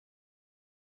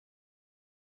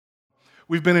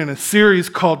We've been in a series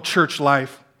called Church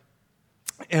Life,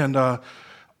 and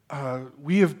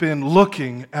we have been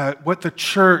looking at what the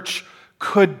church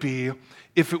could be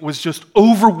if it was just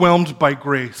overwhelmed by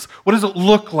grace. What does it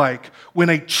look like when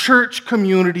a church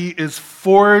community is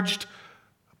forged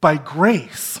by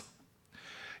grace?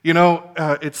 You know,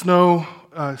 it's no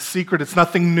secret, it's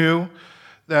nothing new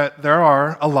that there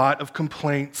are a lot of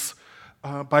complaints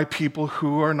by people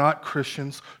who are not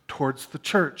Christians towards the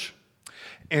church.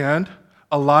 And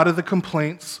a lot of the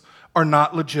complaints are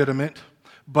not legitimate,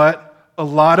 but a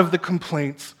lot of the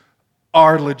complaints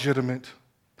are legitimate.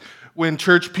 When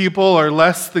church people are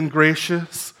less than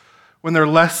gracious, when they're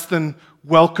less than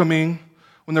welcoming,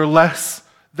 when they're less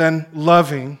than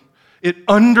loving, it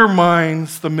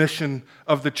undermines the mission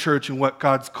of the church and what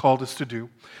God's called us to do.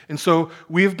 And so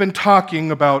we have been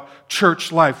talking about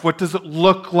church life. What does it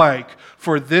look like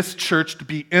for this church to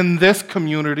be in this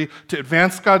community to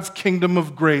advance God's kingdom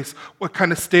of grace? What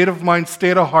kind of state of mind,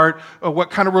 state of heart,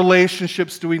 what kind of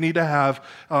relationships do we need to have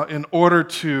in order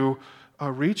to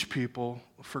reach people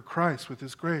for Christ with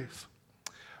His grace?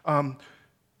 I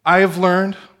have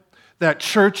learned that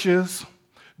churches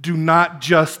do not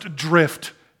just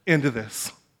drift into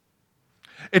this.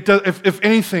 It does, if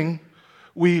anything,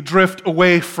 we drift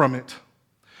away from it.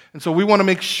 And so we want to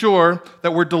make sure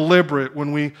that we're deliberate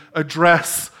when we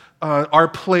address our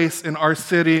place in our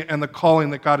city and the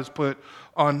calling that God has put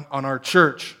on our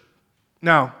church.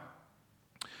 Now,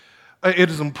 it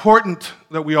is important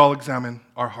that we all examine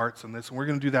our hearts in this, and we're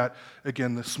going to do that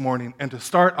again this morning. And to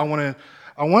start, I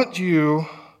want you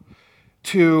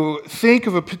to think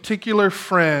of a particular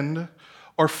friend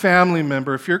or family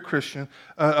member, if you're a Christian,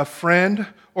 a friend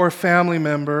or a family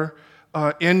member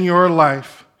in your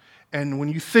life. And when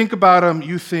you think about them,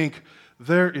 you think,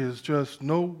 there is just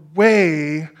no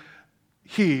way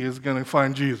he is going to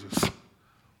find Jesus.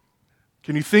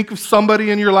 Can you think of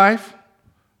somebody in your life,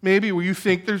 maybe, where you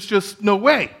think there's just no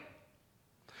way?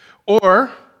 Or,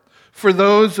 for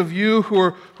those of you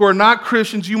who are not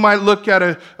Christians, you might look at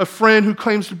a friend who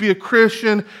claims to be a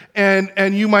Christian,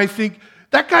 and you might think,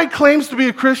 that guy claims to be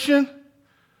a Christian?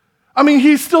 I mean,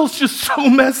 he's still just so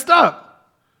messed up.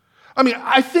 I mean,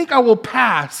 I think I will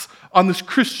pass on this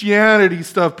Christianity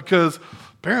stuff because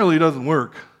apparently it doesn't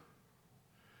work.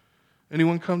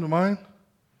 Anyone come to mind?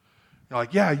 You're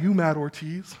like, yeah, you Matt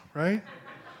Ortiz, right?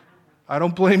 I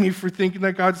don't blame you for thinking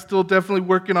that God's still definitely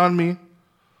working on me.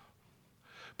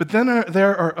 But then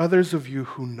there are others of you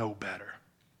who know better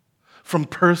from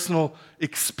personal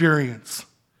experience.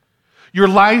 Your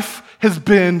life has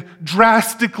been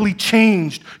drastically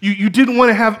changed. You didn't want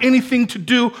to have anything to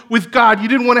do with God. You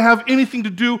didn't want to have anything to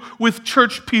do with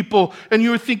church people. And you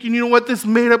were thinking, you know what, this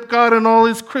made-up God and all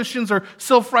his Christians are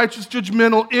self-righteous,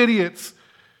 judgmental idiots.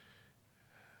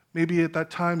 Maybe at that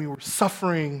time you were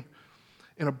suffering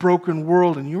in a broken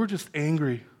world and you were just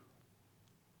angry.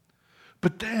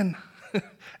 But then,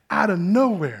 out of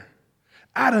nowhere,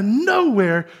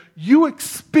 you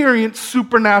experience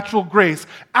supernatural grace.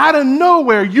 Out of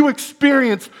nowhere, you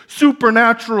experience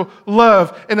supernatural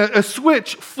love. And a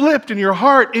switch flipped in your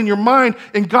heart, in your mind,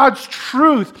 and God's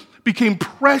truth became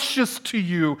precious to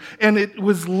you. And it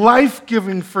was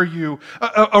life-giving for you.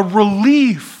 A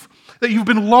relief that you've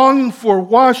been longing for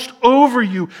washed over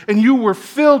you, and you were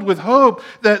filled with hope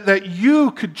that you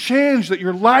could change, that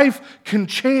your life can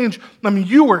change. I mean,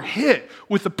 you were hit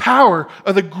with the power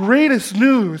of the greatest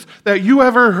news that you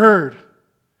ever heard.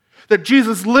 That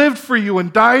Jesus lived for you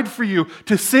and died for you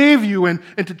to save you and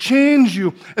to change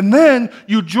you. And then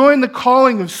you join the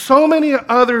calling of so many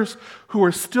others who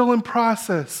are still in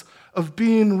process of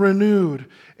being renewed,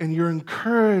 and you're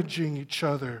encouraging each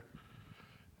other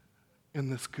in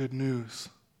this good news.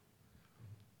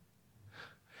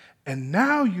 And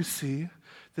now you see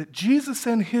that Jesus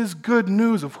and his good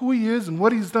news of who he is and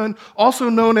what he's done, also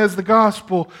known as the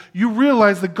gospel, you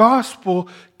realize the gospel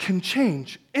can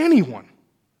change anyone.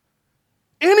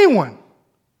 Anyone.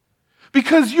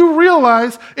 Because you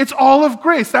realize it's all of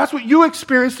grace. That's what you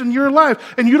experienced in your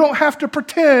life. And you don't have to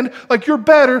pretend like you're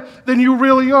better than you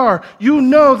really are. You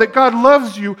know that God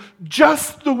loves you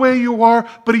just the way you are,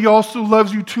 but he also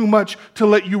loves you too much to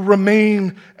let you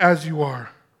remain as you are.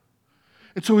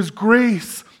 And so his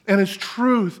grace and his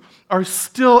truth are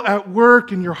still at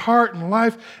work in your heart and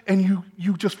life, and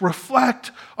you just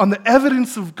reflect on the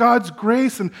evidence of God's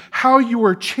grace and how you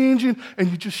are changing,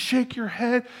 and you just shake your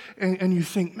head and you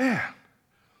think, man,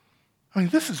 I mean,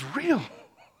 this is real.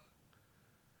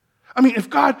 I mean, if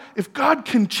God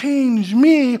can change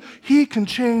me, he can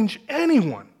change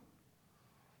anyone.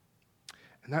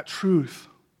 And that truth,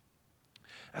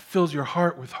 that fills your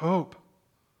heart with hope.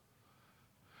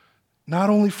 Not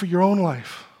only for your own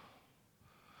life,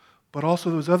 but also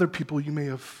those other people you may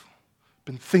have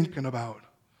been thinking about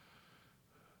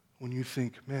when you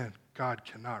think, man, God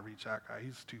cannot reach that guy.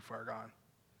 He's too far gone.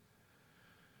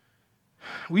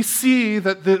 We see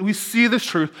this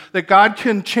truth that God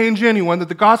can change anyone, that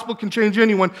the gospel can change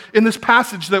anyone in this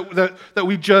passage that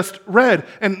we just read.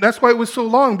 And that's why it was so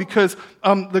long, because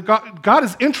God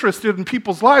is interested in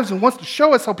people's lives and wants to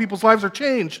show us how people's lives are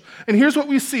changed. And here's what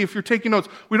we see if you're taking notes.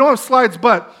 We don't have slides,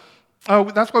 but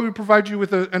that's why we provide you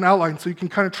with an outline so you can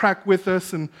kind of track with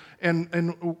us and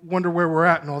wonder where we're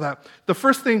at and all that. The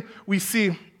first thing we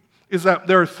see is that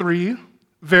there are three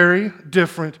very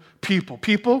different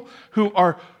people who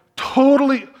are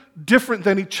totally different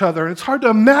than each other. And it's hard to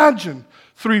imagine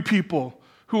three people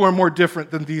who are more different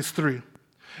than these three.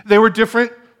 They were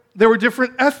different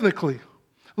ethnically.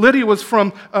 Lydia was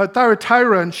from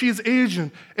Thyatira, and she's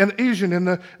Asian, and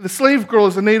the slave girl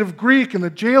is a native Greek, and the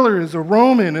jailer is a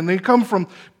Roman, and they come from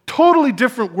totally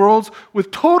different worlds with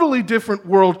totally different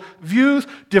world views,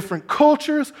 different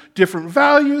cultures, different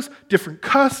values, different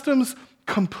customs,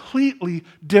 completely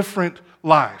different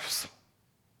lives.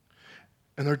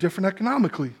 And they're different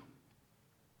economically.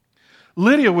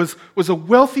 Lydia was a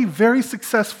wealthy, very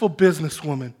successful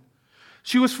businesswoman.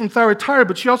 She was from Thyatira,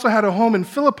 but she also had a home in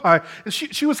Philippi, and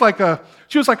she was like a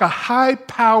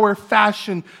high-power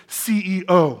fashion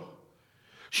CEO.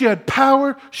 She had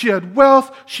power, she had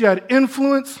wealth, she had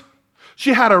influence.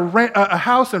 She had a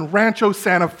house in Rancho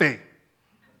Santa Fe.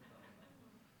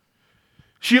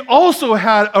 She also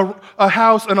had a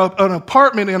house, an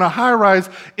apartment in a high-rise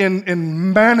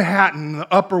in Manhattan,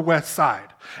 the Upper West Side.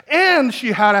 And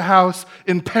she had a house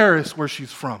in Paris, where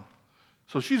she's from.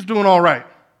 So she's doing all right.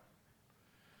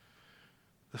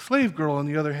 The slave girl, on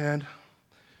the other hand,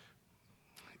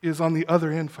 is on the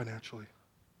other end financially.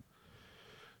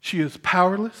 She is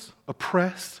powerless,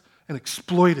 oppressed, and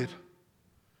exploited.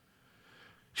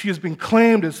 She has been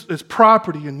claimed as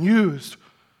property and used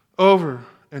over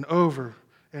and over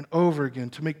and over again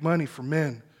to make money for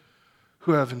men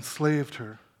who have enslaved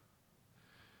her.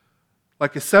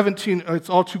 It's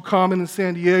all too common in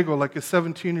San Diego, like a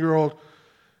 17-year-old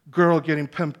girl getting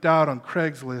pimped out on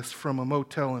Craigslist from a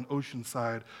motel in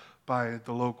Oceanside by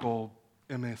the local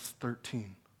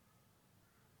MS-13.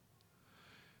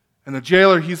 And the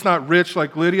jailer, he's not rich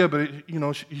like Lydia, but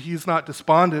he's not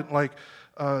despondent like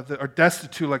or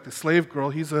destitute like the slave girl.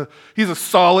 He's a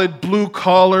solid,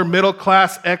 blue-collar,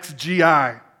 middle-class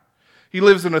ex-GI. He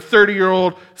lives in a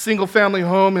 30-year-old single-family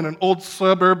home in an old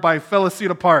suburb by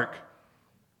Felicita Park.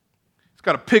 He's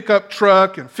got a pickup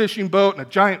truck and fishing boat and a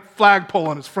giant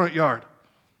flagpole in his front yard.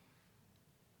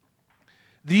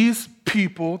 These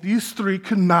people, these three,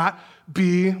 could not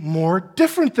be more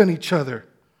different than each other.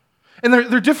 And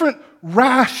they're different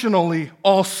rationally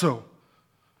also.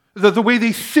 The way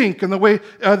they think and the way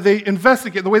they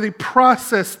investigate, the way they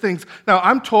process things. Now,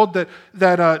 I'm told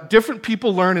that different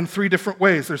people learn in three different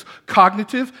ways. There's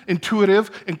cognitive,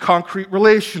 intuitive, and concrete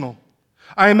relational.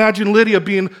 I imagine Lydia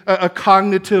being a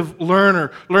cognitive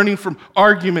learner, learning from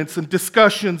arguments and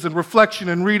discussions and reflection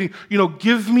and reading.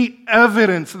 Give me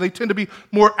evidence. And they tend to be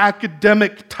more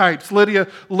academic types. Lydia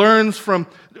learns from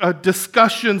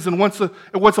discussions and wants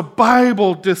a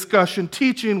Bible discussion,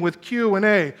 teaching with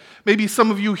Q&A. Maybe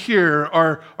some of you here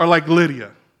are like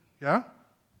Lydia, yeah?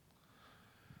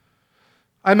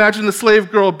 I imagine the slave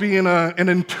girl being an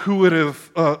intuitive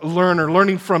learner,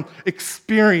 learning from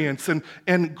experience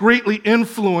and greatly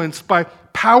influenced by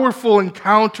powerful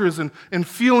encounters and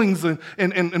feelings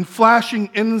and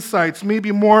flashing insights,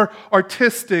 maybe more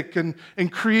artistic and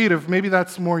creative. Maybe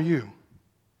that's more you.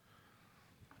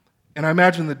 And I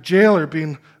imagine the jailer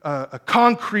being a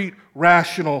concrete,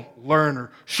 rational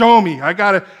learner. Show me. I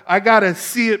gotta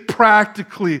see it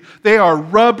practically. They are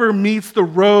rubber meets the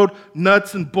road,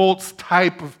 nuts and bolts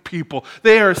type of people.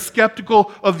 They are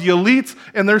skeptical of the elites,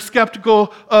 and they're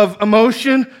skeptical of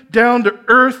emotion, down to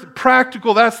earth,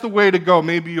 practical. That's the way to go.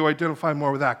 Maybe you identify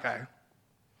more with that guy.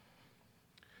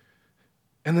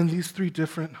 And then these three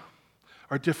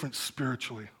are different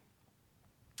spiritually.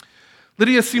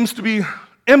 Lydia seems to be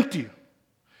empty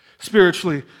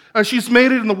spiritually. She's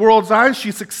made it in the world's eyes.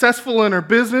 She's successful in her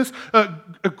business.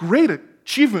 A great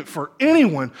achievement for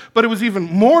anyone, but it was even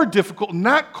more difficult in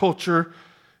that culture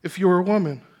if you were a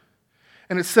woman.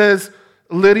 And it says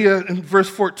Lydia in verse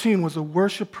 14 was a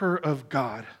worshiper of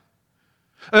God,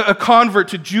 a convert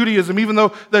to Judaism, even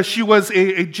though that she was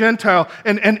a Gentile.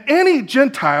 And any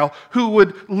Gentile who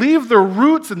would leave their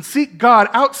roots and seek God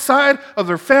outside of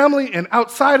their family and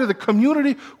outside of the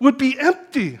community would be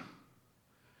empty.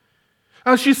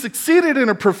 She succeeded in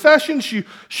her profession.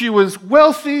 She was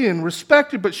wealthy and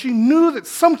respected, but she knew that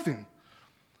something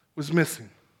was missing.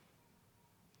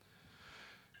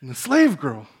 And the slave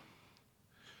girl,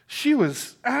 she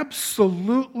was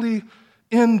absolutely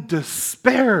in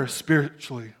despair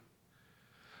spiritually.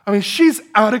 I mean, she's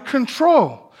out of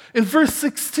control. In verse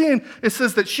 16, it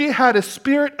says that she had a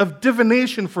spirit of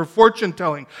divination for fortune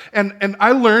telling. And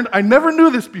I learned, I never knew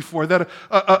this before, that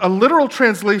a literal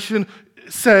translation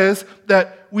says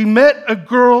that we met a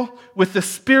girl with the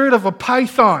spirit of a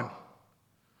python.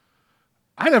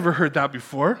 I never heard that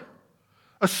before.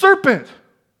 A serpent.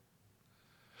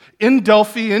 In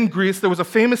Delphi, in Greece, there was a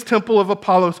famous temple of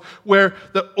Apollos where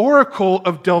the oracle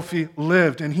of Delphi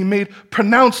lived, and he made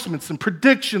pronouncements and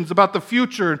predictions about the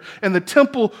future, and the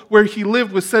temple where he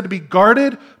lived was said to be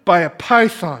guarded by a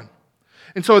python.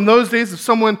 And so in those days, if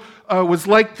someone was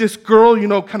like this girl,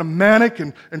 kind of manic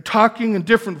and talking in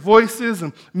different voices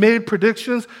and made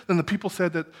predictions, then the people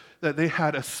said that they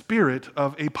had a spirit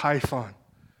of a python.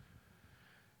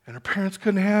 And her parents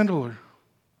couldn't handle her.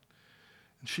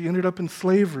 And she ended up in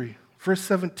slavery. Verse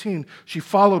 17, she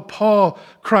followed Paul,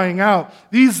 crying out,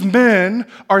 "These men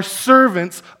are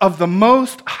servants of the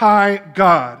Most High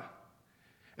God."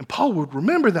 And Paul would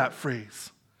remember that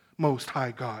phrase, Most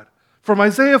High God, from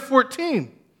Isaiah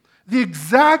 14. The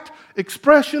exact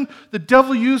expression the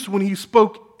devil used when he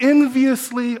spoke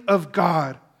enviously of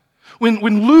God.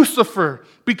 When Lucifer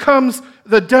becomes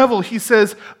the devil, he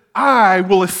says, "I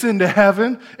will ascend to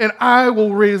heaven, and I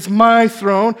will raise my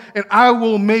throne, and I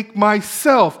will make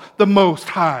myself the Most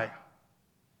High."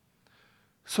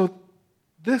 So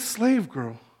this slave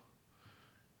girl,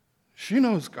 she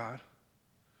knows God,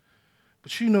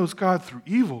 but she knows God through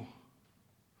evil.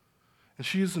 And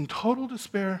she is in total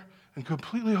despair and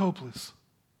completely hopeless.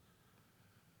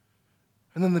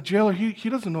 And then the jailer, he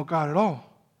doesn't know God at all.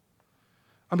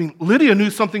 I mean, Lydia knew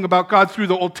something about God through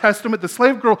the Old Testament. The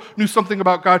slave girl knew something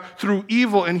about God through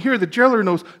evil. And here the jailer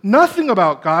knows nothing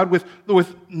about God with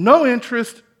no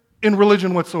interest in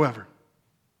religion whatsoever.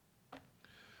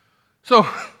 So,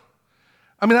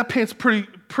 I mean, that paints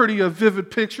pretty a vivid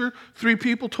picture. Three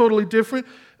people, totally different,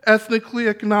 ethnically,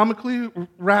 economically,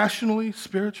 rationally,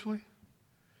 spiritually.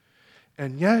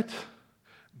 And yet,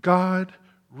 God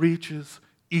reaches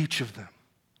each of them.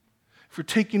 If you're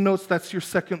taking notes, that's your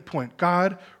second point.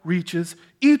 God reaches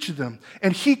each of them.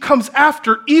 And he comes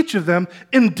after each of them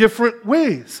in different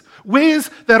ways. Ways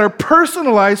that are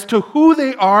personalized to who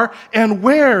they are and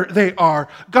where they are.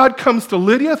 God comes to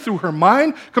Lydia through her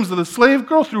mind, comes to the slave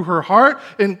girl through her heart,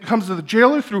 and comes to the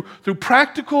jailer through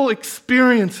practical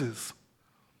experiences.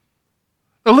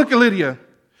 Now look at Lydia.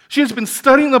 She has been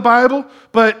studying the Bible,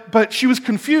 but she was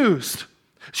confused.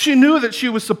 She knew that she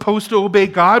was supposed to obey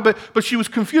God, but she was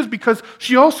confused because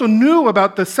she also knew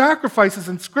about the sacrifices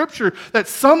in Scripture, that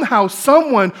somehow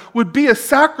someone would be a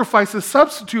sacrifice, a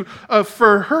substitute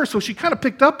for her. So she kind of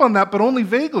picked up on that, but only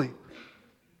vaguely.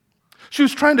 She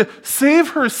was trying to save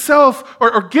herself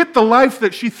or get the life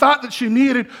that she thought that she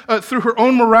needed through her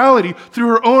own morality, through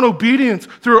her own obedience,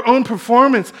 through her own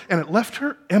performance, and it left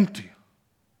her empty.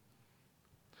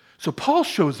 So Paul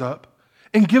shows up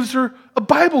and gives her a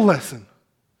Bible lesson.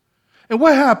 And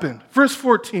what happened? Verse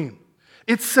 14,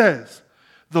 it says,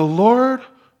 "The Lord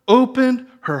opened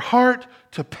her heart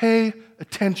to pay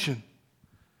attention."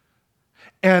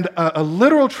 And a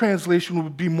literal translation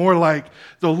would be more like,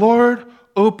 "The Lord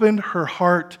opened her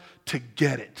heart to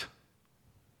get it."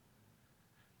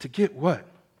 To get what?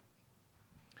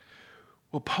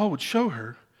 Well, Paul would show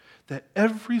her that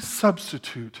every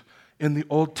substitute in the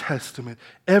Old Testament,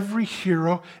 every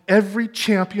hero, every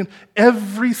champion,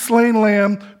 every slain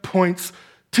lamb points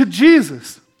to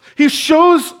Jesus. He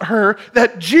shows her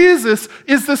that Jesus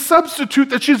is the substitute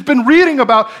that she's been reading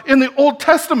about in the Old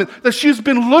Testament, that she's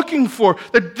been looking for,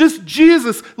 that this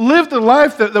Jesus lived the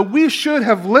life that we should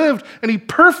have lived, and he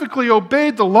perfectly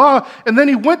obeyed the law, and then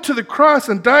he went to the cross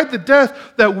and died the death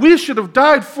that we should have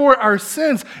died for our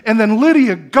sins, and then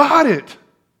Lydia got it.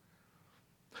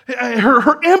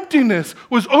 Her emptiness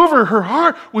was over. Her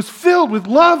heart was filled with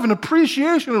love and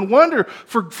appreciation and wonder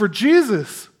for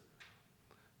Jesus.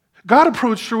 God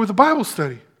approached her with a Bible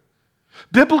study,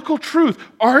 biblical truth,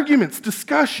 arguments,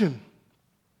 discussion.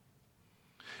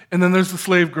 And then there's the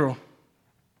slave girl.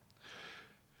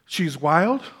 She's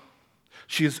wild.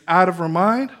 She is out of her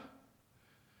mind.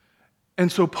 And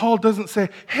so Paul doesn't say,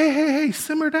 hey,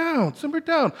 simmer down.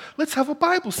 Let's have a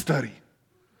Bible study.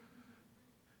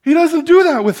 He doesn't do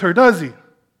that with her, does he?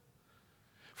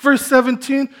 Verse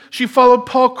 17, she followed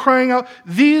Paul, crying out,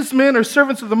 "These men are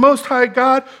servants of the Most High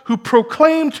God who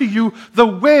proclaim to you the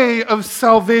way of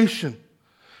salvation."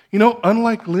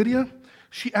 Unlike Lydia,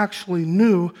 she actually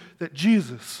knew that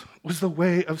Jesus was the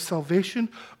way of salvation,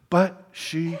 but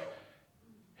she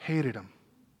hated him.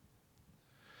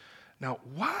 Now,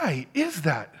 why is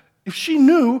that? If she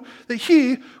knew that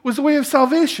he was the way of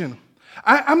salvation.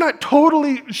 I'm not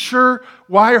totally sure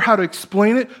why or how to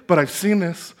explain it, but I've seen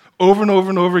this over and over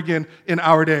and over again in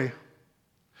our day.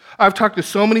 I've talked to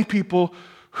so many people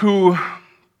who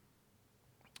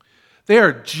they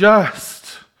are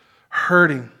just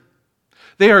hurting.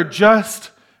 They are just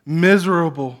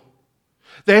miserable.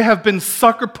 They have been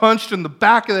sucker punched in the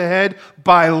back of the head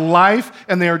by life,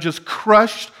 and they are just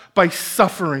crushed by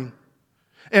suffering.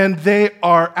 And they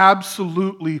are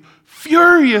absolutely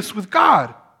furious with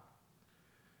God.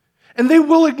 And they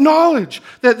will acknowledge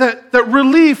that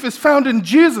relief is found in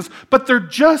Jesus, but they're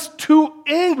just too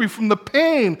angry from the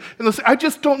pain. And they'll say, I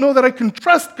just don't know that I can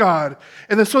trust God.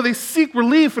 And then so they seek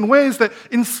relief in ways that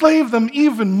enslave them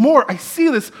even more. I see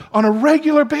this on a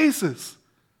regular basis.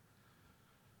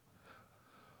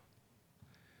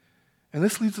 And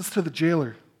this leads us to the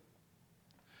jailer.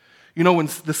 You know, when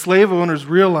the slave owners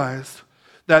realized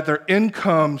that their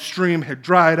income stream had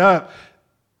dried up,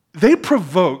 they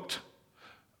provoked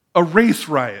a race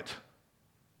riot.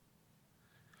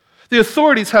 The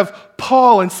authorities have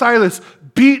Paul and Silas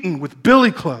beaten with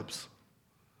billy clubs.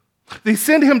 They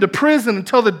send him to prison and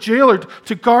tell the jailer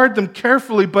to guard them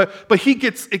carefully, but he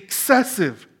gets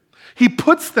excessive. He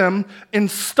puts them in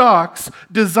stocks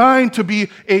designed to be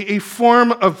a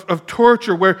form of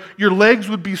torture where your legs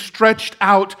would be stretched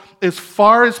out as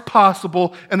far as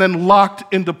possible and then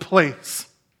locked into place.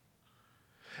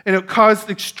 And it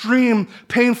caused extreme,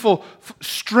 painful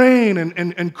strain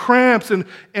and cramps. And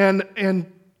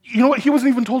you know what? He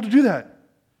wasn't even told to do that.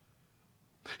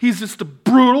 He's just a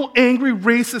brutal, angry,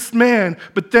 racist man.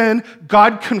 But then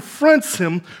God confronts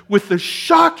him with the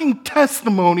shocking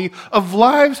testimony of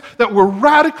lives that were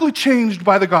radically changed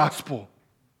by the gospel.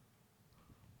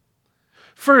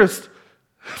 First,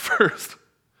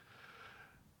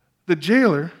 the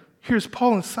jailer hears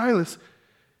Paul and Silas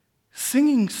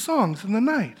singing songs in the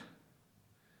night.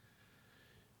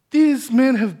 These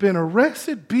men have been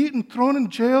arrested, beaten, thrown in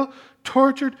jail,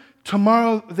 tortured.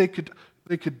 Tomorrow they could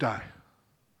die.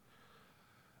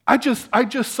 I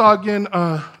just saw again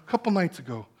a couple nights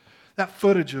ago that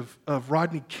footage of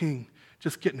Rodney King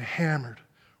just getting hammered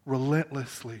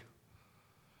relentlessly.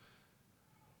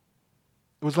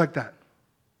 It was like that.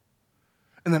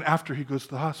 And then after he goes to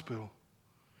the hospital,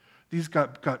 these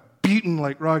got beaten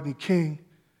like Rodney King,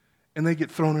 and they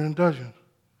get thrown in a dungeon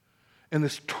in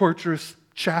this torturous,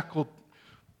 shackled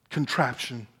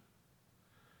contraption.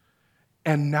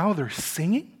 And now they're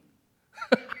singing?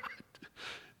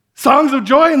 Songs of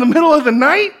joy in the middle of the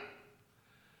night?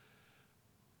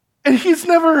 And he's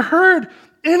never heard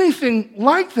anything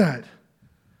like that.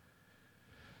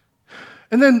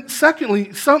 And then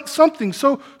secondly, something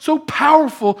so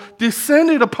powerful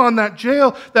descended upon that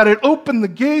jail that it opened the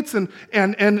gates and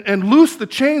loosed the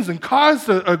chains and caused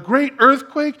a great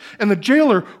earthquake. And the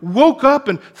jailer woke up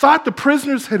and thought the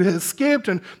prisoners had escaped.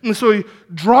 And so he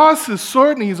draws his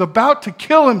sword and he's about to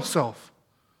kill himself.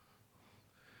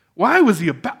 Why was he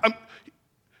going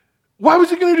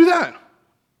to do that?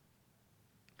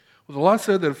 Well, the law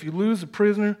said that if you lose a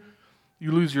prisoner,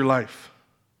 you lose your life.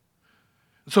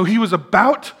 So he was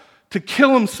about to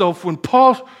kill himself when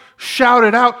Paul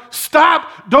shouted out,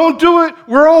 "Stop! Don't do it!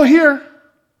 We're all here."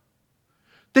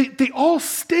 They all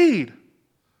stayed.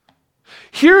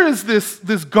 Here is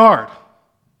this guard,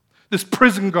 this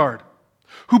prison guard,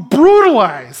 who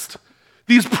brutalized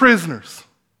these prisoners.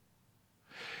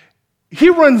 He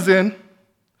runs in,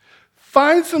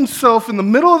 finds himself in the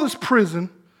middle of this prison,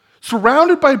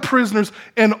 surrounded by prisoners,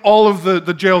 and all of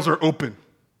the jails are open.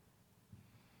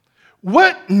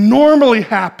 What normally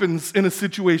happens in a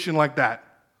situation like that?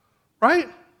 Right?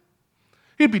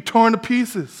 He'd be torn to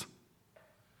pieces.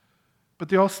 But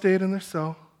they all stayed in their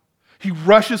cell. He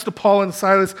rushes to Paul and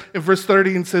Silas in verse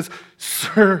 30 and says,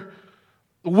 "Sir,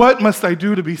 what must I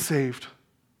do to be saved?"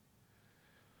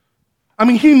 I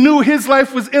mean, he knew his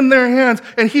life was in their hands,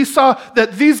 and he saw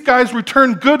that these guys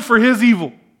returned good for his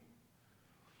evil.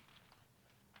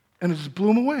 And it just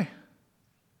blew him away.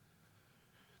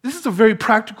 This is a very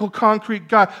practical, concrete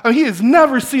guy. I mean, he has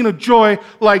never seen a joy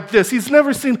like this. He's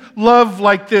never seen love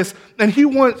like this. And he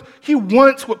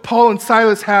wants what Paul and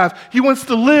Silas have. He wants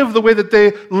to live the way that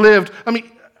they lived. I mean,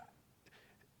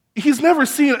 he's never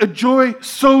seen a joy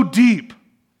so deep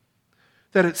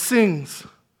that it sings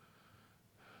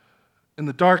in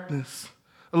the darkness.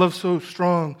 A love so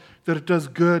strong that it does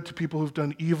good to people who've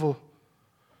done evil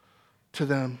to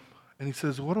them. And he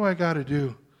says, what do I got to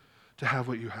do to have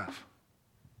what you have?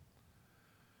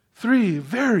 3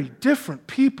 very different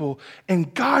people,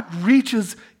 and God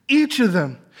reaches each of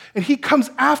them. And he comes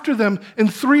after them in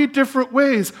 3 different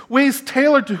ways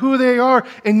tailored to who they are.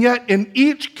 And yet, in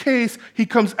each case, he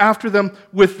comes after them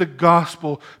with the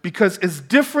gospel. Because as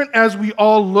different as we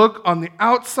all look on the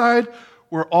outside,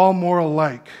 we're all more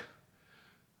alike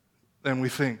than we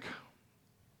think.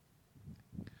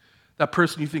 That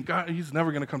person you think, God, he's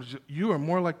never going to come to you are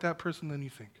more like that person than you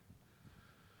think.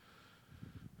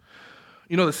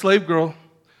 You know, the slave girl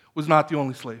was not the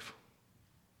only slave.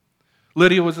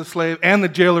 Lydia was a slave, and the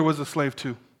jailer was a slave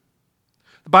too.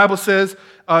 The Bible says,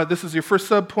 this is your first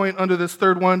subpoint under this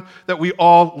third one, that we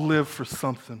all live for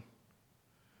something.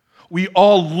 We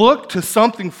all look to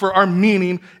something for our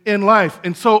meaning in life.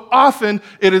 And so often,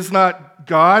 it is not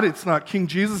God, it's not King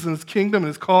Jesus and his kingdom and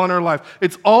his call in our life.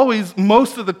 It's always,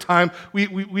 most of the time,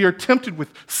 we are tempted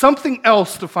with something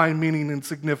else to find meaning and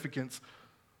significance.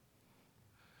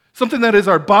 Something that is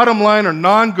our bottom line, our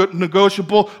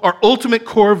non-negotiable, our ultimate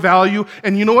core value.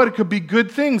 And you know what? It could be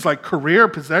good things like career,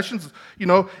 possessions. You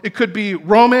know, it could be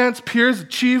romance, peers,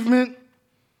 achievement,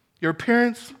 your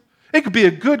appearance. It could be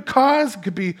a good cause. It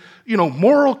could be,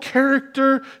 moral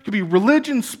character. It could be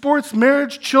religion, sports,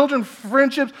 marriage, children,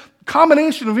 friendships.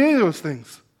 Combination of any of those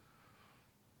things.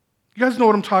 You guys know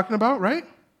what I'm talking about, right?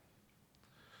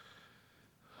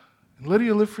 And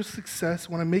Lydia lived for success.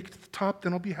 When I make it to the top,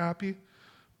 then I'll be happy.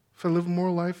 If I live a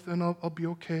moral life, then I'll be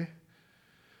okay.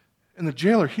 And the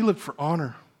jailer, he lived for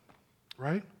honor,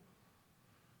 right?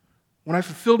 When I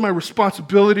fulfilled my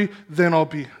responsibility, then I'll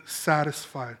be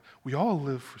satisfied. We all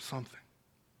live for something.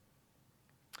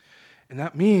 And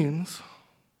that means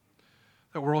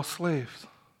that we're all slaves.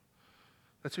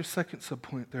 That's your second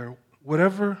subpoint there.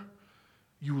 Whatever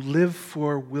you live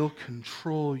for will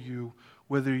control you,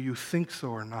 whether you think so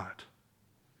or not.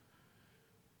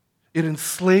 It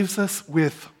enslaves us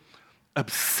with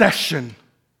obsession.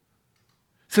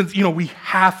 Since, we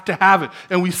have to have it.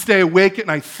 And we stay awake at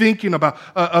night thinking about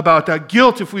that.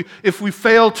 Guilt if we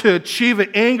fail to achieve it.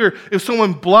 Anger if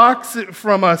someone blocks it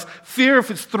from us. Fear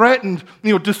if it's threatened.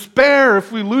 Despair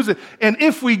if we lose it. And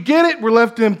if we get it, we're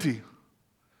left empty.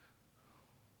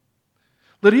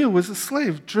 Lydia was a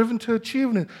slave, driven to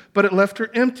achievement, but it left her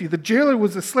empty. The jailer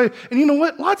was a slave. And you know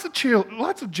what? Lots of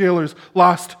jailers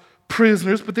lost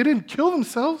prisoners, but they didn't kill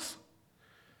themselves.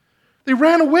 They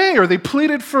ran away or they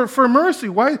pleaded for mercy.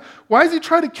 Why does he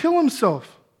try to kill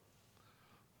himself?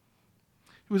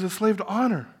 He was a slave to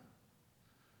honor.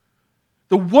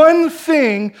 The one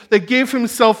thing that gave him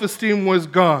self-esteem was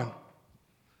gone.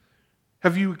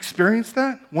 Have you experienced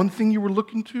that? One thing you were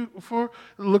looking for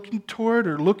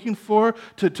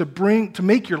to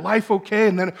make your life okay,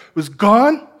 and then it was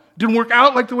gone? Didn't work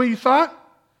out like the way you thought?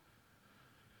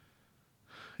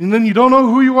 And then you don't know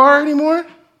who you are anymore?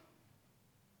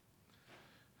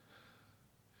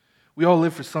 We all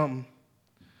live for something.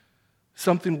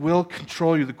 Something will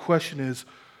control you. The question is,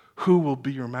 who will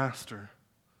be your master?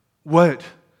 What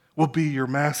will be your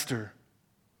master?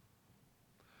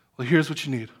 Well, here's what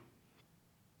you need.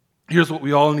 Here's what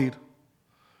we all need.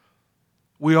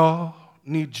 We all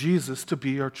need Jesus to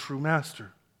be our true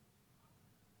master.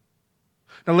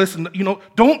 Now listen,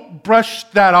 don't brush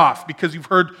that off because you've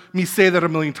heard me say that a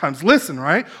million times. Listen,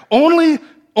 right? Only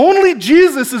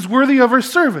Jesus is worthy of our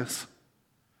service.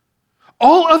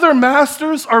 All other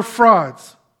masters are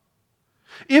frauds.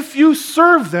 If you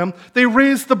serve them, they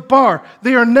raise the bar.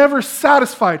 They are never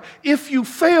satisfied. If you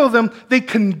fail them, they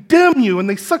condemn you and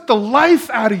they suck the life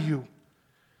out of you.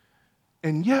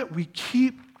 And yet we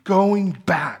keep going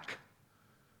back.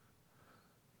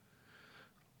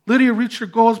 Lydia reached her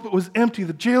goals but was empty.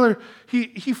 The jailer,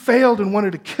 he failed and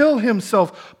wanted to kill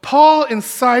himself. Paul and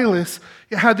Silas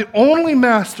had the only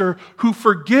master who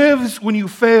forgives when you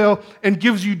fail and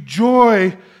gives you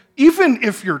joy, even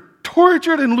if you're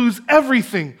tortured and lose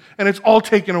everything and it's all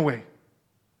taken away.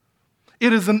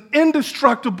 It is an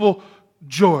indestructible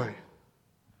joy.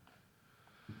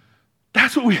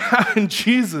 That's what we have in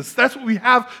Jesus. That's what we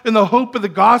have in the hope of the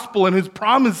gospel and his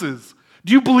promises.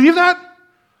 Do you believe that?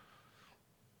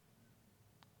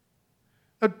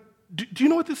 Now, do you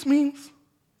know what this means?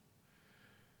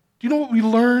 Do you know what we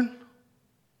learn?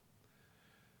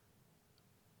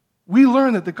 We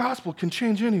learn that the gospel can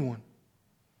change anyone.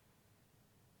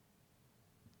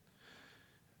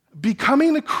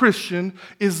 Becoming a Christian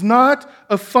is not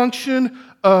a function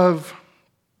of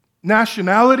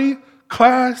nationality,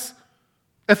 class,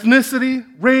 ethnicity,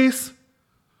 race.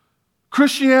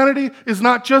 Christianity is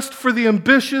not just for the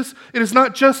ambitious. It is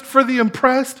not just for the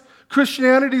impressed.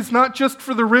 Christianity is not just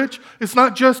for the rich. It's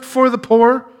not just for the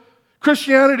poor.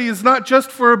 Christianity is not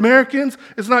just for Americans.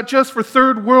 It's not just for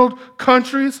third world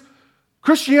countries.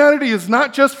 Christianity is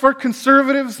not just for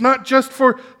conservatives, not just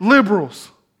for liberals.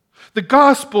 The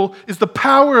gospel is the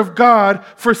power of God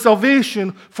for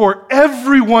salvation for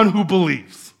everyone who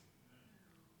believes.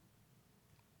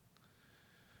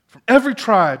 From every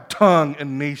tribe, tongue,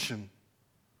 and nation.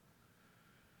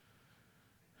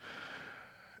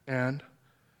 And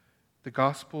the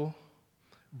gospel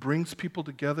brings people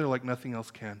together like nothing else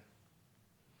can.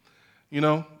 You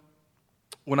know,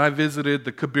 when I visited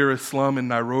the Kibera slum in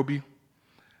Nairobi,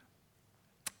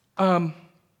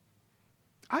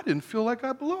 I didn't feel like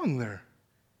I belonged there.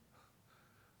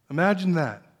 Imagine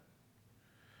that.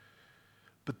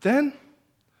 But then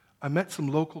I met some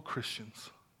local Christians.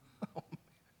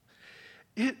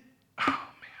 You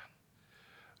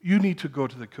need to go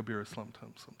to the Kibera slum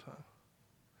sometime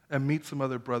and meet some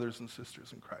other brothers and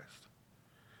sisters in Christ.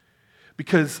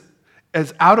 Because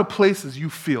as out of place as you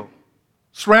feel,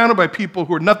 surrounded by people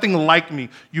who are nothing like me,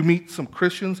 you meet some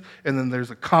Christians, and then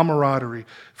there's a camaraderie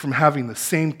from having the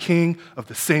same king of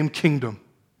the same kingdom.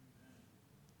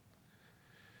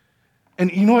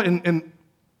 And you know what, and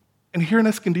here in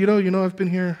Escondido, you know, I've been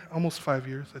here almost 5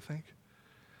 years, I think.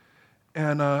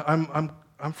 And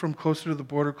I'm from closer to the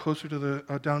border, closer to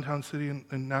the downtown city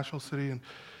and national city,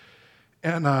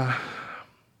 and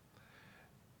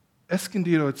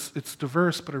Escondido, it's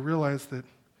diverse, but I realize that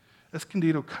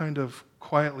Escondido kind of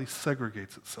quietly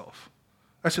segregates itself.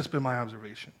 That's just been my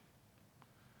observation.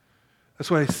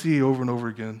 That's what I see over and over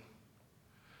again.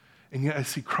 And yet I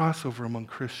see crossover among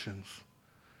Christians.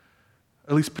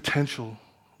 At least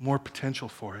more potential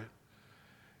for it.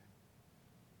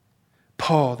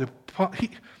 Paul,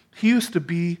 he used to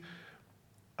be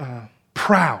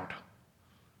proud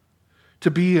to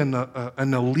be an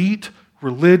elite,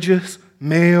 religious,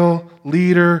 male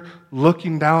leader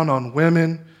looking down on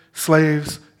women,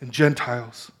 slaves, and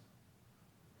Gentiles.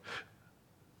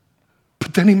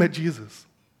 But then he met Jesus.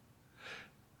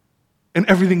 And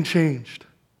everything changed.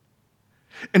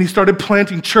 And he started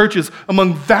planting churches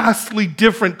among vastly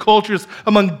different cultures,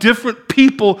 among different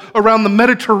people around the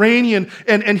Mediterranean.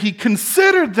 And he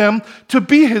considered them to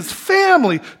be his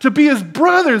family, to be his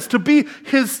brothers, to be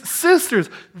his sisters.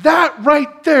 That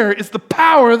right there is the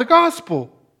power of the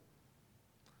gospel.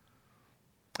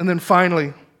 And then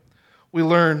finally, we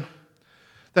learn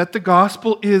that the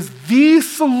gospel is the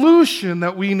solution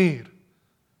that we need.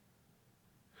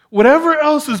 Whatever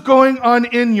else is going on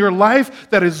in your life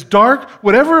that is dark,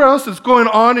 whatever else is going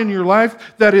on in your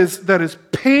life that is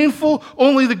painful,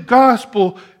 only the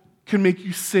gospel can make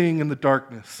you sing in the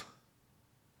darkness.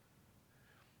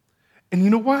 And you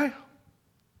know why?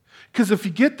 Because if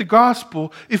you get the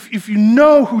gospel, if you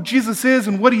know who Jesus is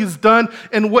and what he has done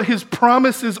and what his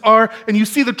promises are, and you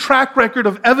see the track record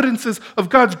of evidences of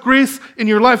God's grace in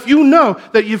your life, you know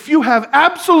that if you have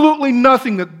absolutely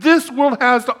nothing that this world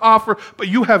has to offer, but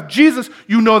you have Jesus,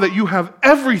 you know that you have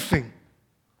everything.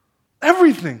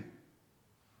 Everything.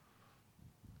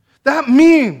 That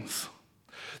means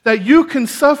that you can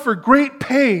suffer great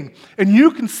pain and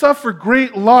you can suffer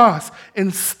great loss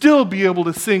and still be able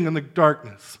to sing in the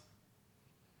darkness.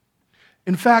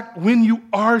 In fact, when you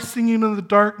are singing in the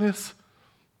darkness,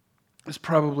 it's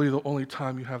probably the only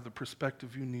time you have the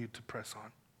perspective you need to press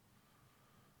on.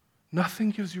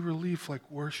 Nothing gives you relief like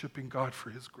worshiping God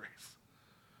for his grace.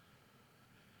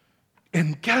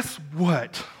 And guess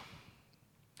what?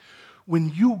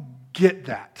 When you get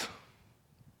that,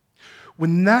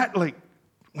 when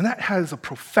that has a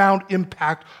profound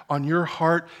impact on your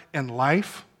heart and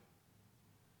life,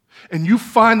 and you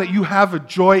find that you have a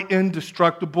joy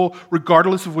indestructible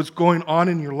regardless of what's going on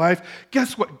in your life,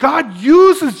 guess what? God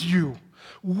uses you,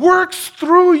 works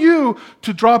through you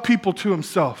to draw people to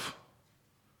himself,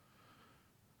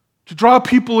 to draw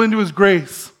people into his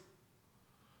grace.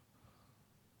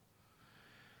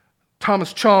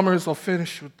 Thomas Chalmers, I'll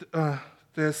finish with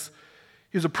this.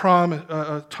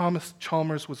 Thomas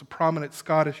Chalmers was a prominent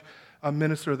Scottish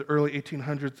minister of the early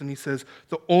 1800s, and he says,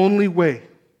 the only way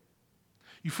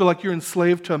you feel like you're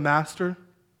enslaved to a master,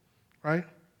 right?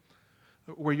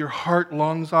 Where your heart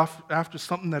longs after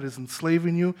something that is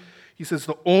enslaving you. He says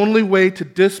the only way to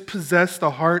dispossess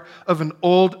the heart of an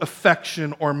old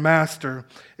affection or master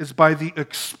is by the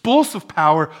expulsive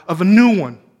power of a new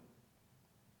one.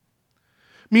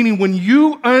 Meaning when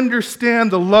you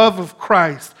understand the love of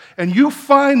Christ and you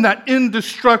find that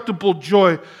indestructible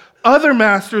joy, other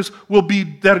masters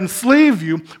that enslave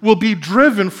you will be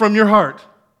driven from your heart.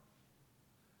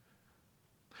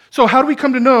 So how do we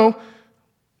come to know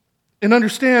and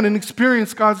understand and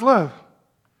experience God's love?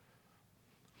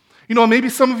 You know, maybe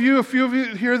some of you, a few of you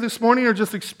here this morning are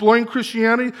just exploring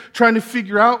Christianity, trying to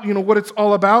figure out, what it's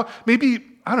all about. Maybe,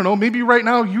 I don't know, maybe right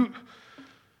now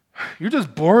you're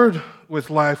just bored with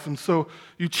life, and so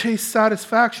you chase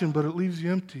satisfaction, but it leaves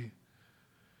you empty.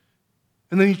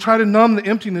 And then you try to numb the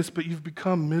emptiness, but you've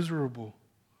become miserable.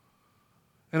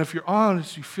 And if you're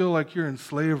honest, you feel like you're in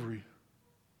slavery.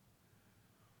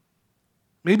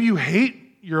 Maybe you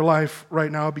hate your life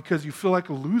right now because you feel like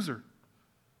a loser.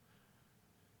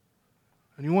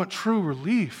 And you want true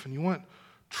relief, and you want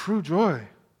true joy.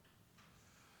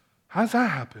 How does that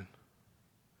happen?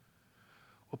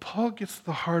 Well, Paul gets to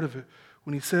the heart of it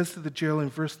when he says to the jailer in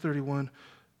verse 31,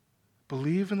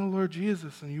 believe in the Lord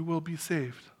Jesus and you will be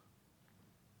saved.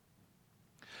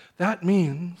 That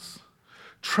means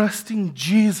trusting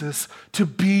Jesus to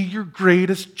be your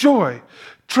greatest joy.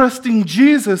 Trusting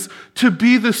Jesus to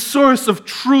be the source of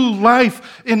true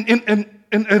life, and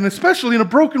especially in a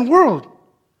broken world.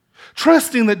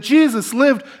 Trusting that Jesus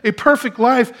lived a perfect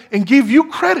life and gave you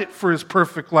credit for his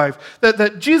perfect life.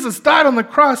 That Jesus died on the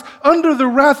cross under the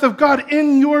wrath of God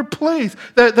in your place.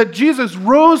 That Jesus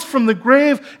rose from the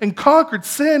grave and conquered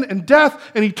sin and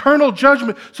death and eternal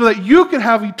judgment so that you can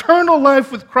have eternal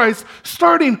life with Christ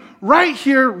starting right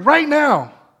here, right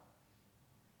now.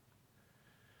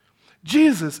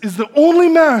 Jesus is the only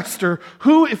master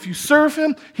who, if you serve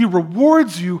him, he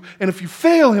rewards you, and if you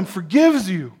fail him, forgives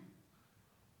you.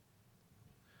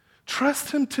 Trust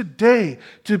him today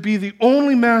to be the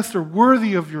only master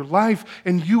worthy of your life,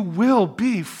 and you will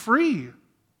be free.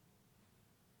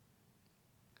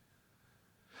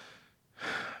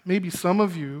 Maybe some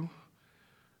of you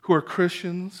who are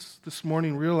Christians this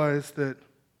morning realize that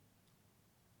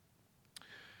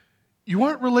you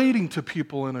aren't relating to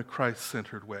people in a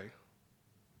Christ-centered way.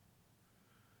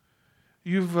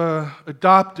 You've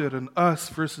adopted an us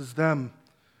versus them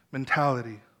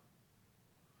mentality.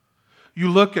 You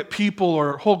look at people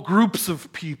or whole groups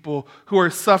of people who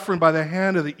are suffering by the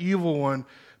hand of the evil one,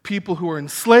 people who are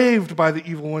enslaved by the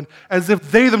evil one, as if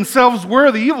they themselves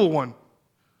were the evil one.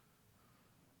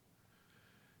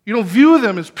 You don't view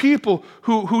them as people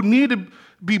who need to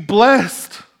be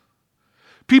blessed,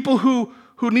 people who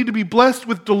need to be blessed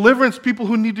with deliverance, people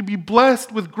who need to be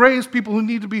blessed with grace, people who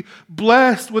need to be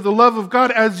blessed with the love of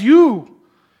God as you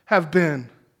have been.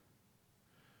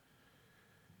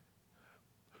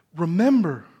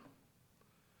 Remember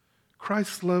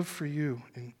Christ's love for you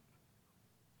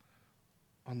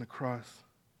on the cross.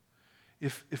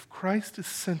 If Christ is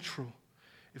central,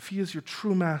 if he is your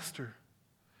true master,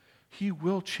 he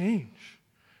will change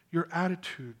your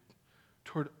attitude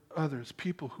toward others,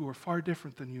 people who are far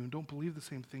different than you and don't believe the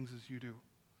same things as you do.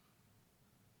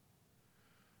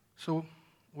 So,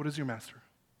 what is your master?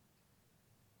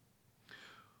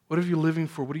 What are you living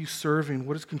for? What are you serving?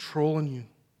 What is controlling you?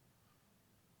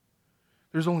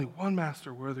 There's only one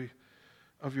master worthy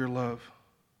of your love.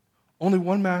 Only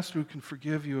one master who can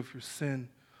forgive you of your sin.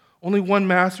 Only one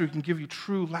master who can give you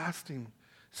true, lasting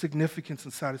significance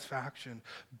and satisfaction.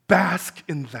 Bask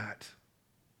in that.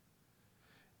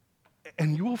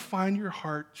 And you will find your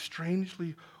heart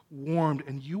strangely warmed,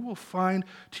 and you will find,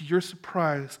 to your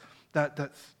surprise, that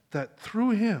through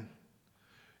him,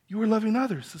 you are loving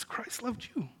others as Christ loved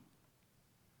you.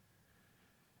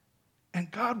 And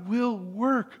God will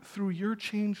work through your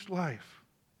changed life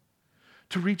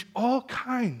to reach all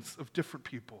kinds of different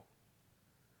people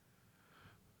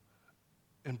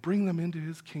and bring them into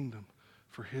his kingdom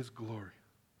for his glory.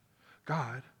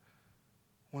 God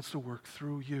wants to work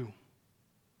through you.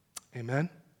 Amen?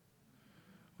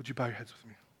 Would you bow your heads with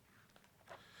me?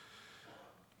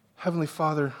 Heavenly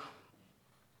Father,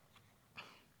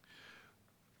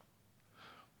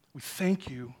 we thank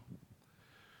you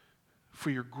for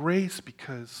your grace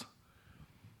because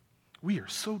we are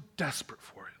so desperate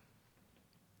for it.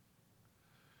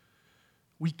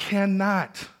 We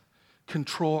cannot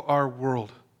control our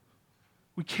world.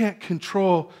 We can't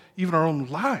control even our own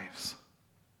lives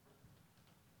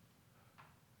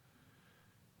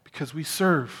because we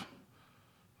serve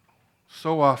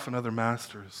so often other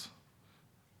masters.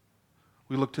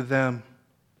 We look to them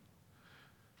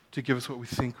to give us what we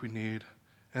think we need,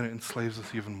 and it enslaves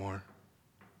us even more.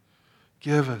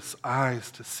 Give us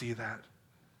eyes to see that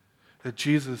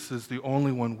Jesus is the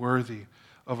only one worthy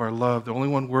of our love, the only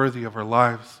one worthy of our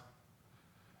lives,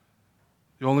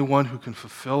 the only one who can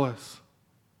fulfill us.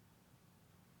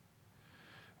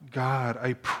 God,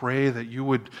 I pray that you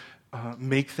would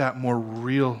make that more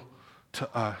real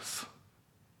to us.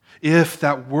 If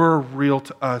that were real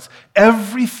to us,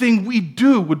 everything we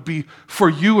do would be for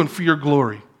you and for your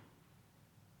glory.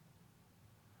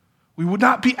 We would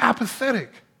not be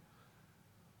apathetic.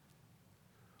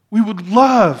 We would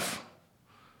love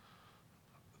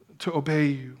to obey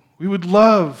you. We would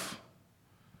love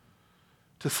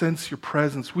to sense your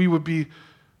presence. We would be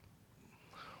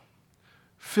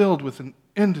filled with an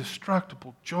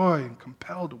indestructible joy and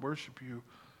compelled to worship you.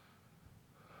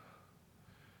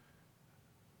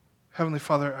 Heavenly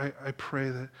Father, I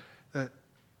pray that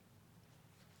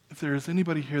if there is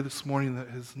anybody here this morning that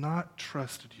has not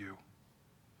trusted you,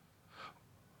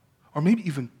 or maybe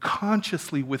even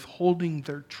consciously withholding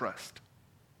their trust,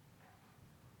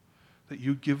 that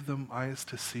you give them eyes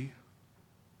to see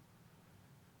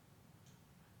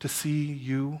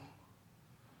you,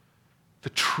 the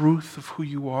truth of who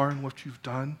you are and what you've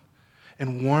done,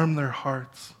 and warm their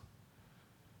hearts.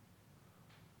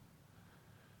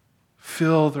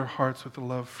 Fill their hearts with a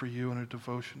love for you and a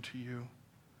devotion to you,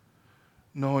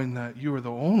 knowing that you are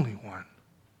the only one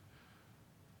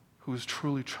who is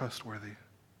truly trustworthy.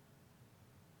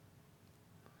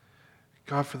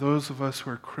 God, for those of us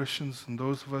who are Christians and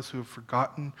those of us who have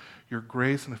forgotten your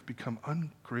grace and have become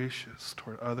ungracious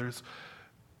toward others,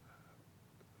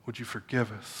 would you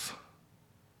forgive us?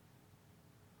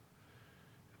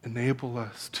 Enable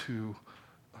us to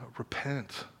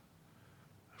repent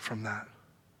from that.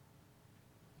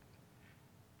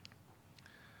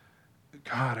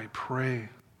 God, I pray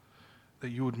that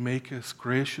you would make us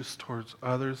gracious towards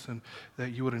others and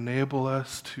that you would enable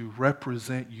us to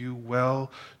represent you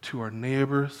well to our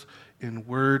neighbors in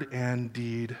word and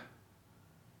deed.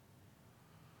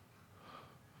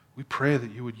 We pray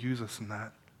that you would use us in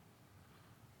that.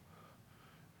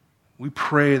 We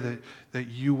pray that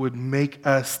you would make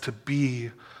us to be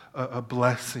a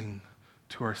blessing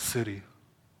to our city,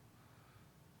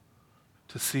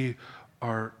 to see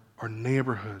our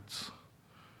neighborhoods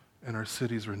and our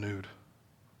cities renewed.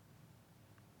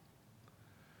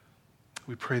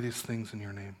 We pray these things in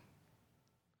your name.